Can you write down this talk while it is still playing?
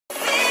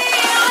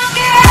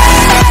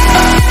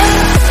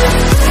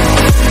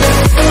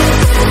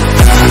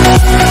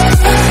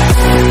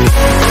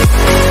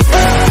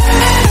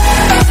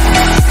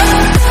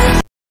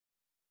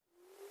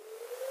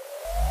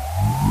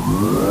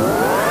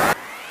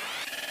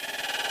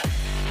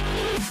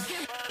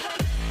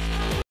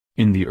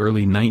In the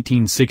early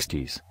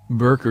 1960s,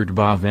 Burkard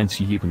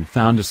Bovensiepen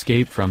found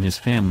escape from his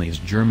family's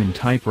German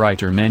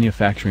typewriter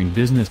manufacturing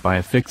business by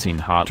affixing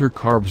hotter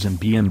carbs in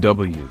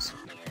BMWs.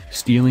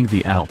 Stealing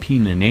the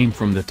Alpina name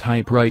from the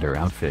typewriter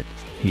outfit,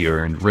 he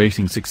earned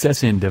racing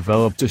success and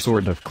developed a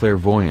sort of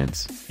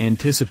clairvoyance,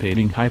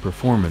 anticipating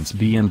high-performance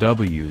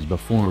BMWs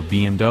before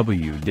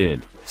BMW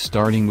did,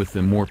 starting with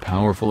the more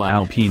powerful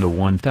Alpina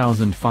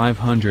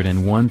 1500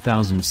 and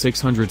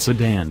 1600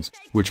 sedans,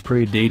 which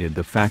predated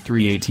the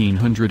factory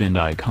 1800 and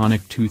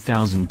iconic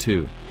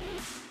 2002.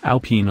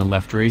 Alpina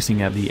left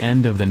racing at the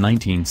end of the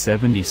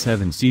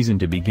 1977 season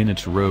to begin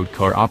its road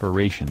car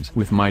operations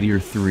with mightier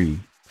 3,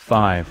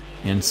 5,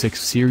 and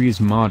 6 series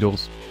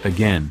models,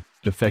 again,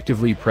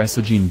 effectively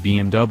presaging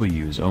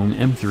BMW's own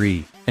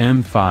M3,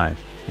 M5,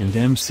 and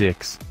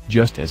M6,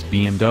 just as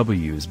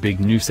BMW's big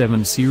new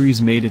 7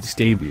 Series made its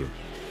debut.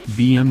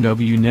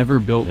 BMW never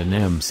built an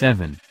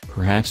M7,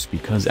 perhaps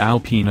because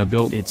Alpina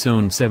built its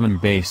own 7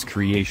 base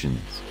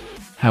creations.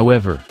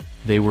 However,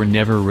 they were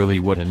never really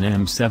what an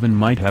M7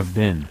 might have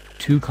been,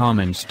 too calm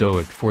and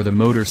stoic for the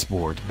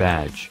Motorsport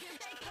badge.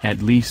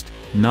 At least,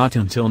 not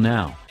until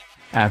now.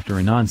 After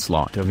an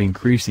onslaught of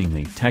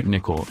increasingly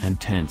technical and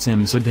tense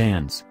M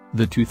sedans,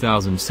 the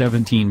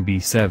 2017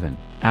 B7,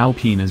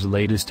 Alpina's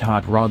latest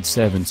hot rod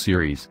 7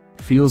 Series,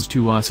 feels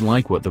to us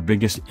like what the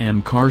biggest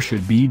M car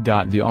should be.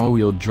 The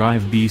all-wheel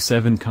drive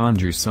B7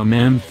 conjures some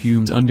M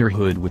fumes under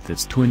hood with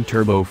its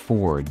twin-turbo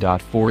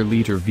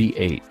 4.4-liter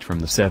V8 from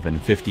the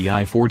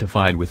 750i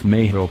fortified with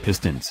Mightier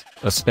pistons,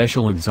 a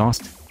special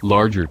exhaust,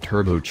 larger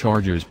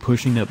turbochargers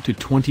pushing up to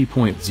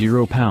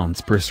 20.0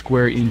 pounds per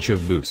square inch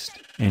of boost,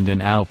 and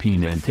an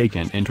Alpina intake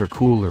and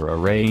intercooler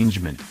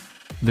arrangement.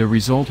 The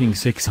resulting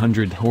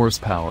 600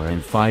 horsepower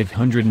and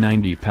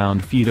 590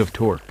 pound-feet of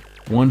torque,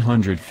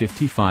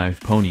 155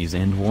 ponies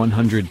and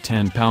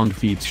 110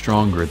 pound-feet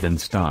stronger than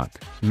stock,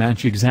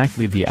 match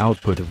exactly the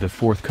output of the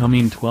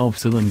forthcoming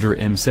 12-cylinder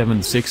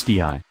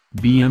M760i,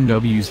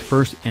 BMW's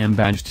first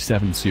M-badged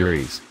 7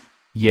 Series.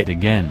 Yet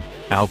again,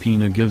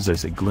 Alpina gives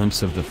us a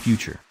glimpse of the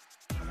future.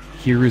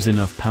 Here is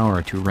enough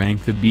power to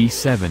rank the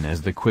B7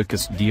 as the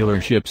quickest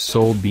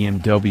dealership-sold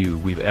BMW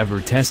we've ever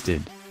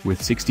tested, with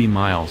 60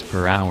 miles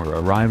per hour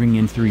arriving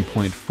in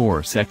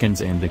 3.4 seconds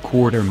and the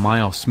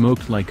quarter-mile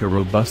smoked like a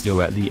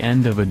Robusto at the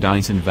end of a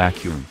Dyson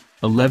vacuum,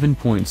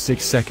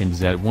 11.6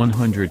 seconds at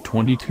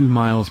 122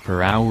 miles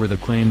per hour. The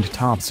claimed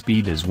top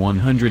speed is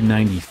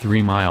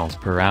 193 miles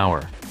per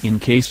hour, in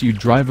case you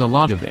drive a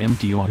lot of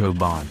empty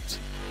autobahns.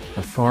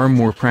 A far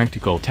more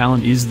practical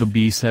talent is the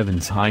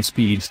B7's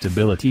high-speed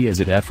stability as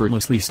it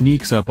effortlessly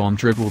sneaks up on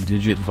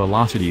triple-digit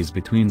velocities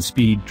between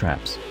speed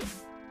traps.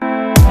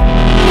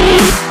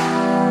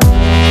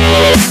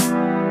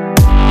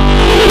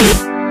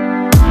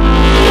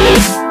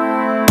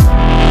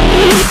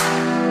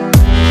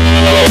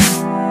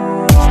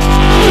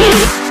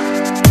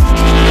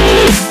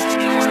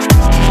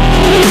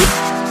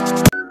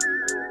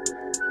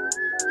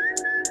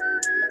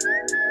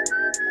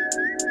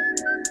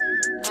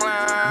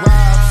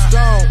 Rob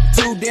Stone,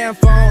 2 damn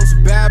phones,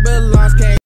 Babylon's came.